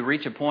want you to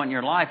reach a point in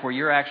your life where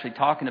you're actually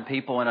talking to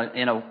people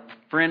in a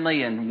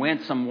friendly and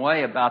winsome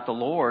way about the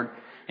Lord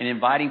and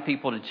inviting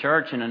people to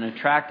church in an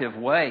attractive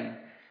way.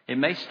 It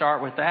may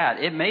start with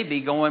that. It may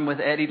be going with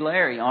Eddie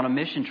Larry on a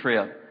mission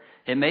trip.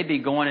 It may be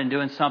going and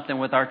doing something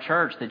with our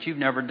church that you've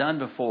never done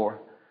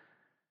before.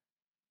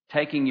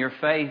 Taking your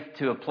faith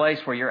to a place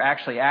where you're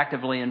actually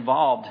actively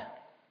involved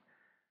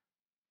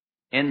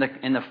in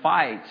the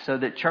fight so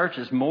that church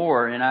is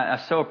more. And I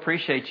so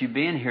appreciate you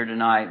being here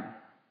tonight.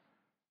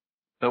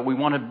 But we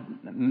want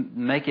to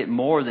make it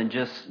more than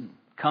just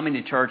coming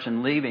to church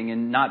and leaving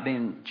and not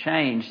being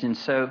changed. And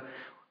so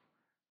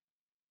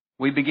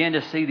we begin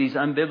to see these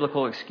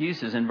unbiblical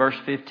excuses in verse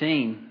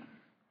 15.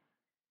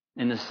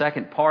 In the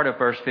second part of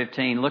verse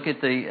 15, look at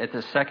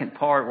the second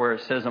part where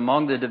it says,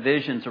 among the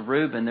divisions of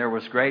Reuben there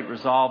was great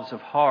resolves of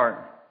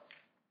heart.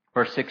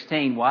 Verse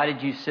 16, why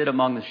did you sit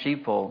among the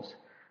sheepfolds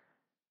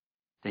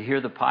to hear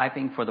the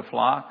piping for the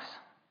flocks?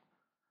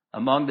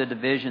 Among the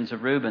divisions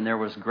of Reuben there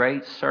was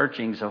great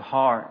searchings of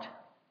heart.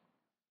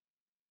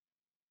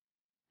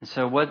 And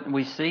so what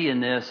we see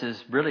in this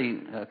is really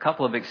a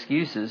couple of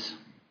excuses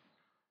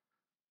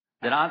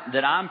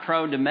that I'm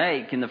prone to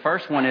make. And the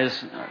first one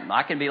is,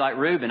 I can be like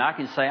Reuben. I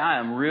can say, I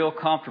am real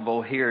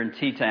comfortable here in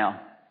T-Town.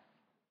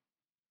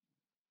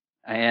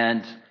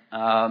 And,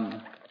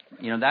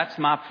 that's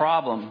my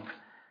problem.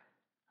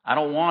 I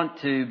don't want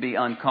to be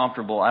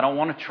uncomfortable. I don't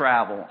want to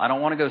travel. I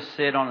don't want to go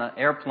sit on an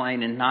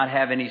airplane and not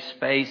have any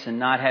space and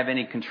not have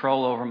any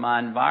control over my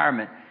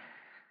environment.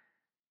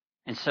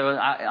 And so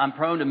I'm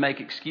prone to make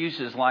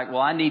excuses like, well,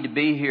 I need to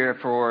be here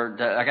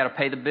I got to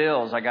pay the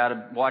bills. I got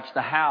to watch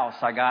the house.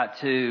 I got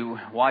to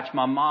watch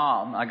my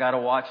mom. I got to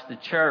watch the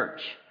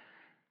church.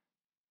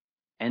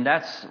 And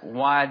that's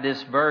why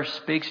this verse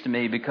speaks to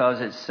me, because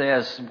it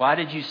says, why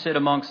did you sit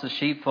amongst the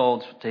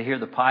sheepfolds to hear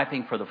the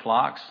piping for the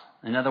flocks?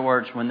 In other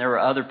words, when there were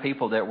other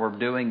people that were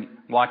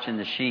watching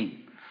the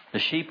sheep. The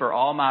sheep are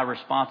all my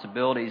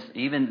responsibilities,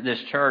 even this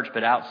church,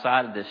 but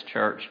outside of this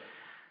church.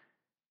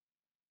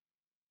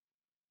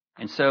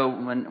 And so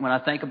when I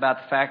think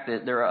about the fact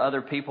that there are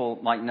other people,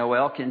 like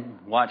Noel can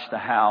watch the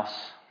house,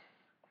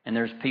 and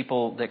there's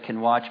people that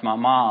can watch my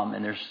mom,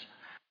 and there's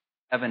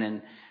Evan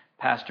and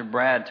Pastor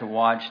Brad to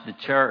watch the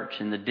church,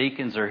 and the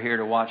deacons are here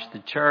to watch the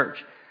church,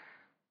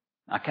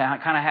 I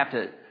kind of have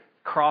to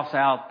cross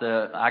out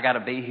I got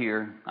to be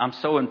here. I'm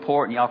so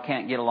important, y'all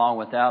can't get along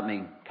without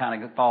me.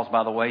 Kind of falls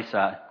by the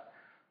wayside.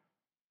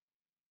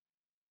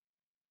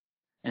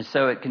 And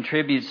so it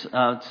contributes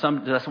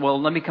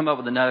well, let me come up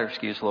with another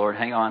excuse, Lord.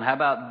 Hang on. How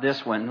about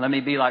this one? Let me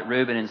be like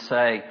Reuben and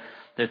say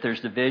that there's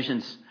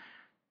divisions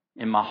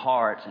in my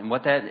heart. And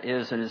what that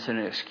is an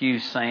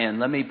excuse saying,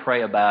 let me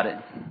pray about it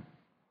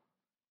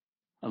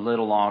a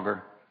little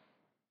longer.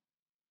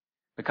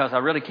 Because I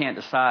really can't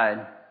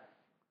decide.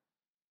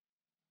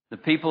 The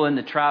people in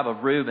the tribe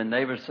of Reuben,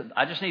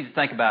 I just need to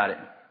think about it,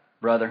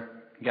 brother.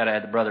 You got to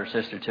add the brother or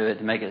sister to it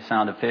to make it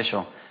sound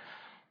official.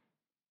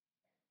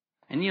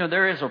 And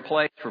there is a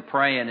place for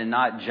praying and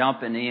not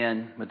jumping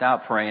in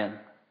without praying.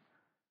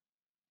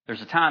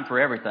 There's a time for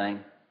everything.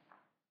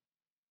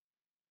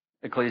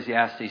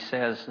 Ecclesiastes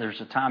says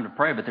there's a time to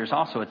pray, but there's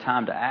also a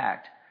time to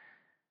act.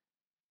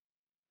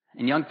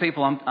 And young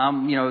people,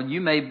 you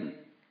may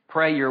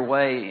pray your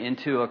way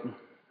into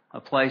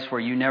a place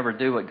where you never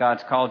do what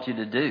God's called you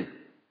to do.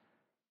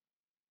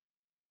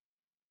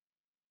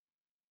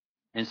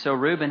 And so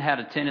Reuben had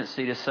a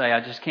tendency to say,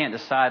 I just can't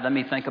decide. Let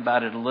me think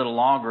about it a little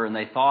longer. And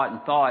they thought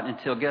and thought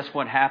until guess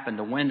what happened?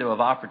 The window of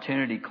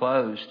opportunity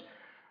closed.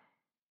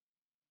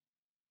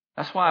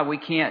 That's why we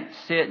can't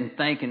sit and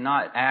think and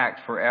not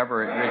act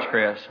forever at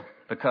Ridgecrest,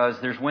 because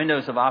there's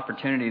windows of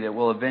opportunity that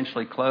will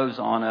eventually close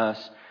on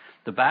us.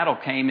 The battle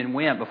came and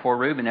went before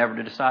Reuben ever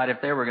to decide if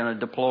they were going to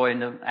deploy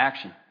into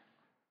action.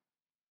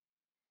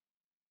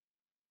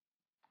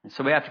 And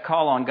so we have to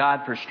call on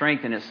God for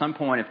strength. And at some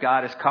point, if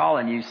God is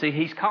calling you, see,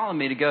 He's calling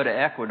me to go to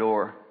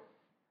Ecuador.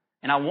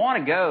 And I want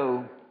to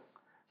go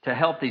to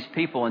help these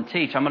people and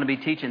teach. I'm going to be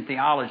teaching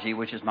theology,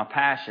 which is my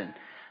passion.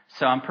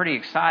 So I'm pretty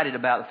excited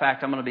about the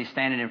fact I'm going to be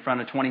standing in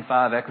front of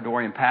 25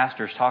 Ecuadorian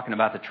pastors talking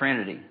about the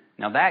Trinity.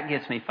 Now that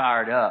gets me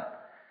fired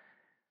up.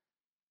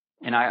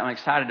 And I'm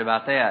excited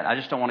about that. I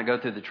just don't want to go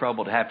through the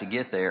trouble to have to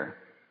get there.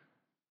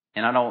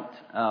 And I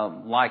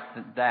don't like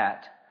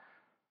that.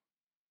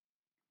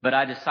 But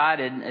I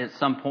decided at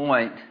some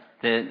point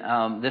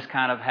that this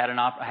kind of had an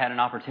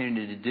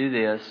opportunity to do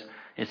this.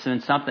 It's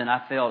been something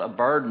I felt a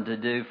burden to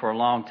do for a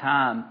long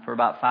time, for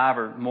about 5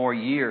 or more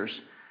years,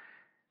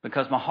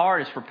 because my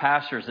heart is for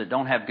pastors that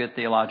don't have good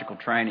theological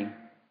training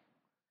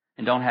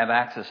and don't have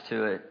access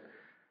to it.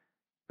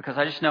 Because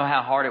I just know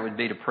how hard it would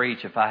be to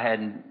preach if I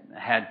hadn't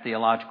had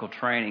theological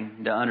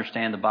training to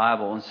understand the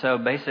Bible. And so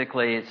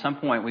basically at some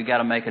point we got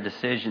to make a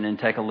decision and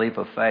take a leap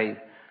of faith.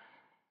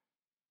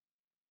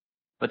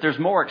 But there's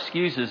more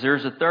excuses.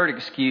 There's a third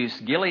excuse.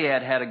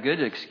 Gilead had a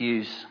good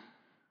excuse.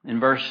 In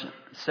verse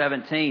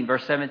 17,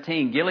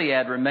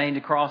 Gilead remained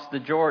across the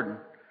Jordan.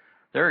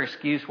 Their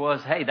excuse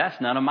was, hey,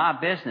 that's none of my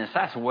business.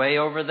 That's way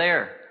over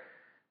there.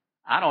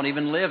 I don't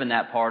even live in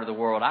that part of the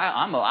world.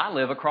 I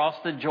live across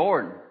the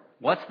Jordan.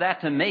 What's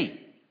that to me?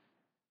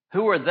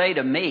 Who are they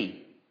to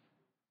me?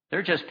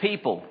 They're just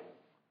people.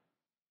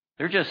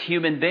 They're just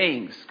human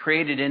beings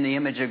created in the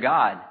image of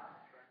God.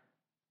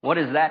 What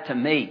is that to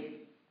me?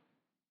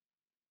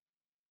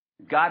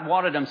 God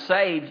wanted them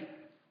saved,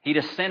 He'd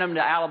have sent them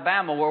to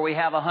Alabama where we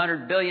have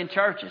 100 billion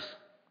churches.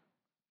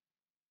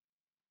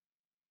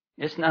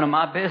 It's none of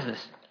my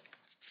business.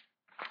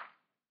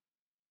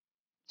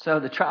 So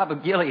the tribe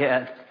of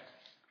Gilead,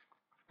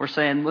 we're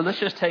saying, well, let's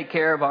just take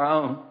care of our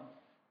own.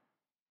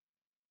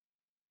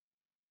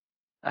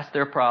 That's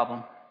their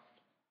problem.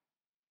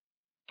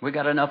 We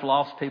got enough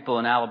lost people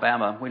in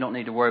Alabama. We don't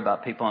need to worry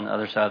about people on the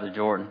other side of the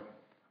Jordan.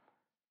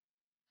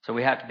 So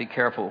we have to be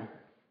careful.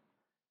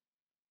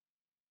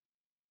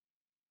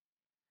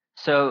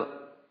 So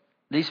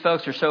these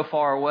folks are so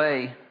far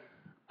away,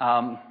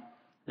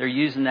 they're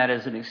using that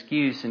as an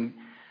excuse. And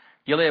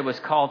Gilead was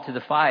called to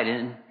the fight,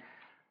 and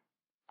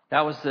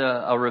that was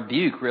a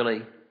rebuke,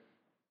 really,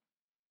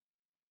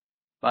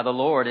 by the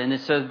Lord. And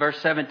it says, verse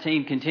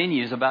 17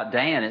 continues about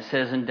Dan. It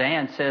says, and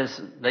Dan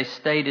says they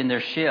stayed in their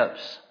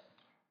ships.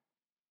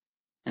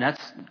 And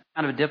that's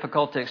kind of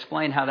difficult to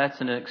explain how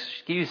that's an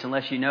excuse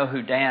unless you know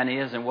who Dan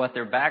is and what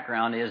their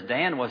background is.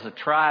 Dan was a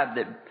tribe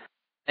that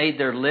made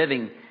their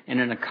living in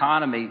an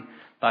economy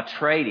by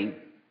trading.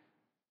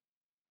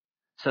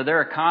 So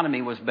their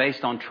economy was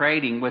based on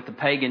trading with the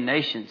pagan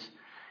nations.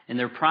 And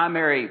their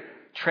primary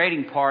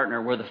trading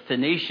partner were the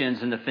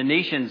Phoenicians, and the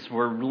Phoenicians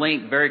were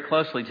linked very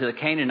closely to the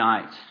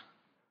Canaanites.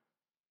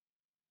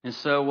 And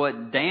so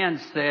what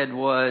Dan said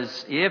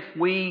was, if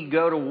we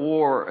go to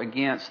war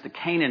against the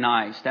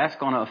Canaanites, that's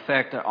going to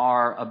affect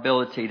our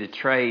ability to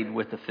trade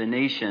with the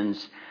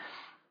Phoenicians.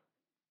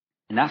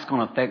 And that's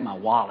going to affect my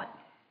wallet.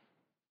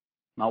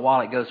 My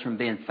wallet goes from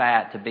being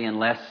fat to being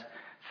less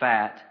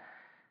fat.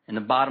 And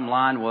the bottom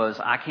line was,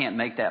 I can't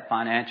make that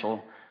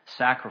financial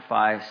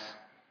sacrifice.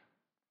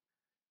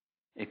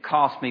 It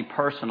cost me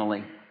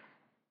personally.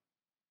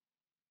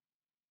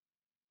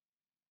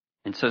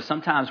 And so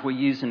sometimes we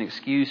use an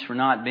excuse for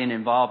not being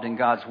involved in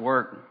God's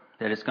work,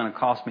 that it's going to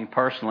cost me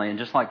personally. And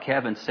just like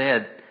Kevin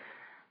said,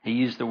 he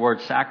used the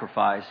word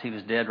sacrifice. He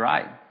was dead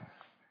right.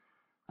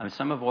 I mean,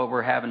 some of what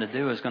we're having to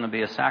do is going to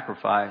be a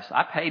sacrifice.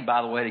 I paid,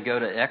 by the way, to go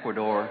to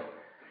Ecuador.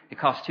 It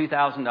cost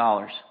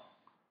 $2,000.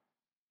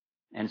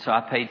 And so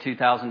I paid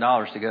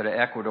 $2,000 to go to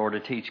Ecuador to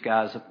teach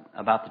guys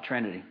about the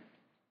Trinity.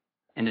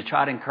 And to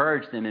try to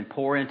encourage them and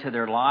pour into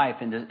their life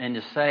and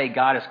to say,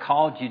 God has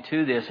called you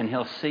to this and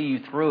He'll see you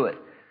through it.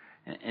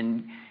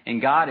 And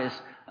God is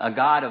a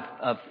God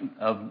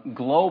of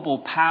global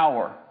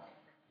power,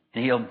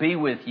 and He'll be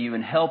with you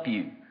and help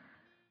you.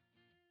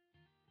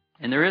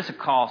 And there is a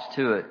cost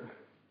to it.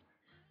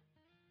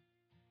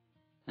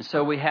 And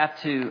so we have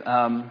to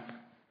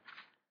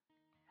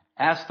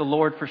ask the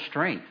Lord for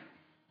strength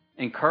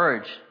and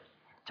courage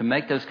to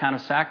make those kind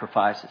of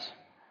sacrifices.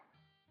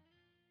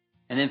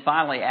 And then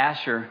finally,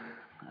 Asher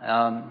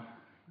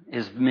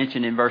is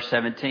mentioned in verse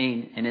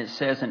 17, and it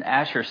says, and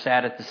Asher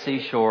sat at the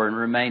seashore and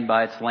remained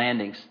by its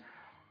landings.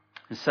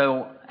 And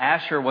so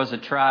Asher was a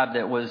tribe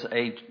that was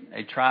a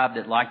tribe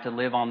that liked to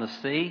live on the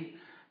sea.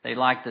 They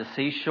liked the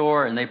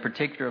seashore, and they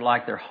particularly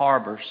liked their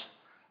harbors.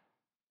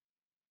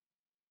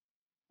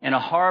 And a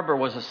harbor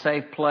was a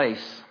safe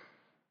place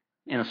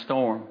in a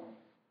storm.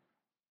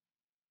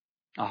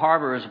 A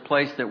harbor is a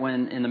place that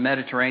when in the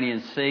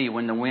Mediterranean Sea,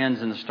 when the winds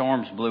and the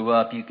storms blew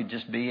up, you could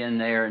just be in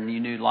there and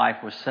you knew life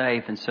was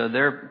safe. And so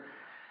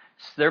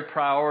their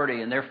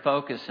priority and their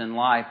focus in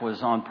life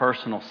was on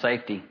personal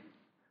safety.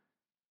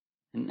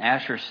 And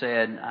Asher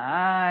said,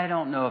 I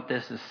don't know if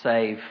this is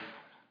safe.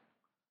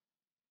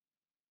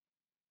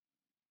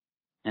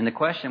 And the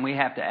question we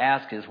have to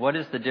ask is, what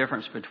is the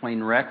difference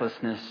between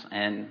recklessness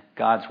and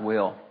God's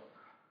will?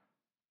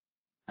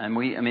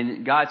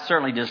 And God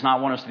certainly does not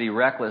want us to be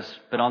reckless,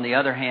 but on the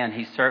other hand,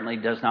 He certainly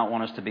does not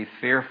want us to be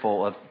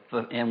fearful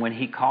and when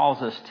He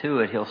calls us to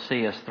it, He'll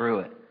see us through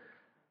it.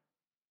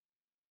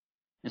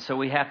 And so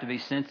we have to be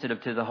sensitive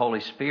to the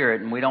Holy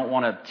Spirit, and we don't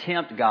want to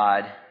tempt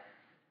God.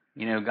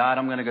 You know, God,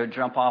 I'm going to go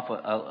jump off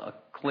a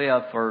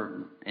cliff,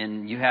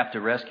 and you have to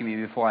rescue me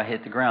before I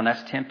hit the ground.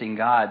 That's tempting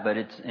God,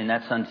 and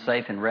that's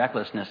unsafe and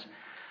recklessness.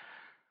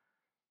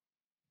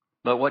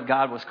 But what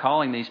God was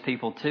calling these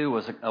people to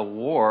was a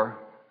war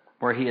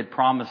where He had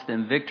promised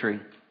them victory,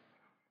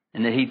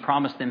 and that He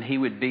promised them He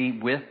would be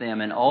with them,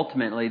 and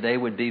ultimately they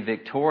would be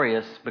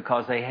victorious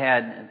because they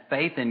had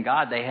faith in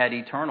God. They had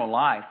eternal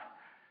life.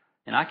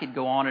 And I could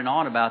go on and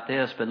on about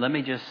this, but let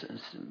me just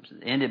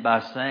end it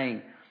by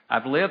saying,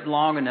 I've lived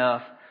long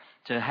enough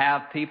to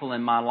have people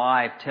in my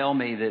life tell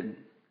me that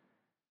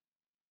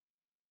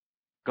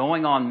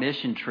going on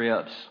mission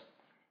trips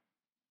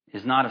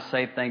is not a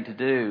safe thing to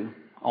do,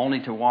 only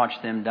to watch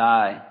them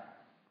die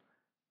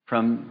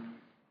from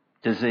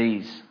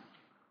disease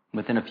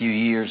within a few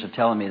years of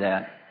telling me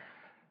that.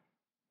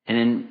 And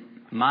in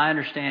my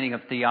understanding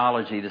of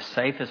theology, the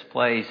safest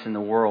place in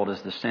the world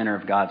is the center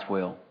of God's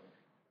will.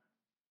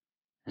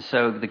 And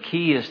so the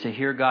key is to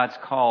hear God's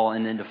call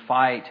and then to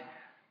fight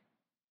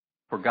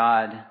for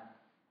God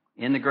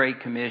in the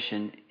Great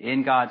Commission,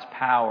 in God's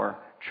power,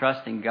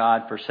 trusting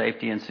God for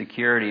safety and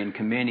security and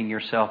commending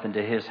yourself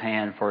into His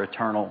hand for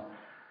eternal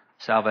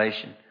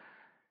salvation.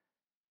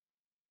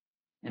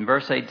 In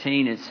verse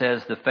 18, it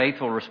says, the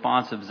faithful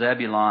response of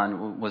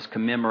Zebulun was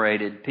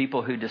commemorated,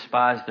 people who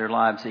despised their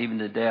lives even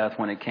to death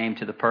when it came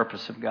to the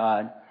purpose of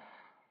God.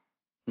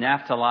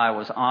 Naphtali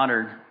was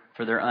honored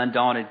for their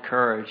undaunted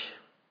courage.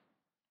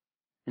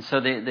 And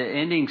so the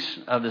endings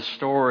of the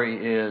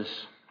story is,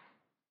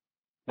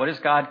 what is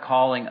God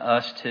calling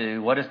us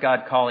to? What is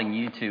God calling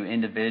you to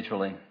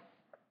individually?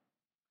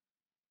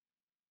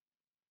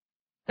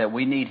 That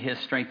we need His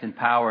strength and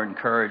power and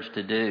courage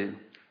to do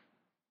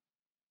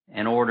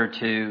in order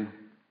to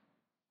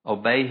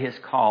obey His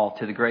call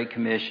to the Great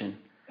Commission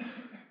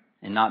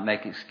and not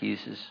make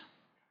excuses.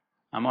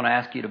 I'm going to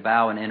ask you to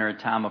bow and enter a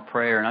time of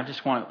prayer. And I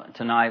just want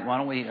tonight, why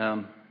don't we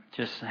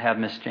just have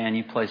Miss Jan,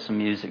 you play some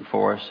music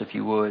for us, if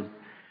you would.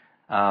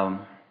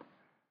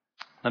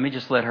 Let me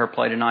just let her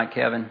play tonight,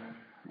 Kevin.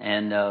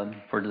 And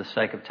for the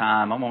sake of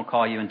time, I'm going to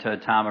call you into a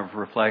time of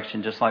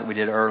reflection, just like we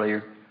did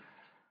earlier.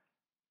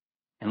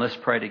 And let's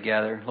pray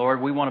together.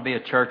 Lord, we want to be a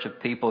church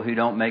of people who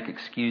don't make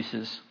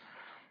excuses.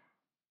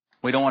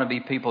 We don't want to be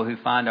people who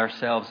find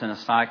ourselves in a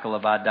cycle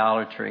of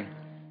idolatry.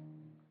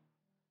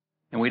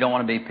 And we don't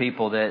want to be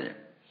people that,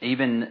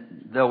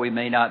 even though we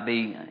may not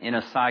be in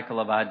a cycle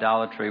of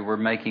idolatry, we're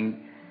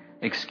making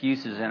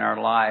excuses in our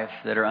life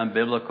that are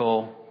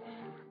unbiblical,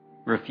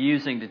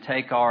 refusing to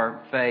take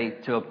our faith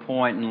to a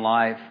point in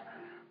life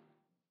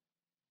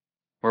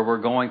where we're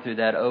going through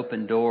that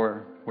open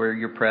door where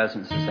your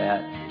presence is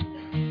at.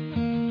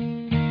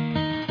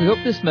 We hope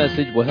this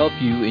message will help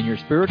you in your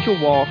spiritual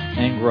walk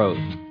and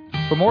growth.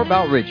 For more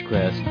about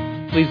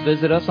Ridgecrest, please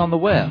visit us on the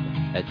web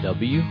at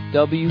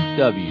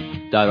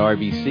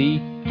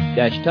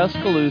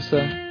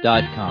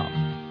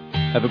www.rbc-tuscaloosa.com.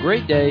 Have a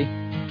great day,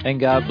 and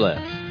God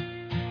bless.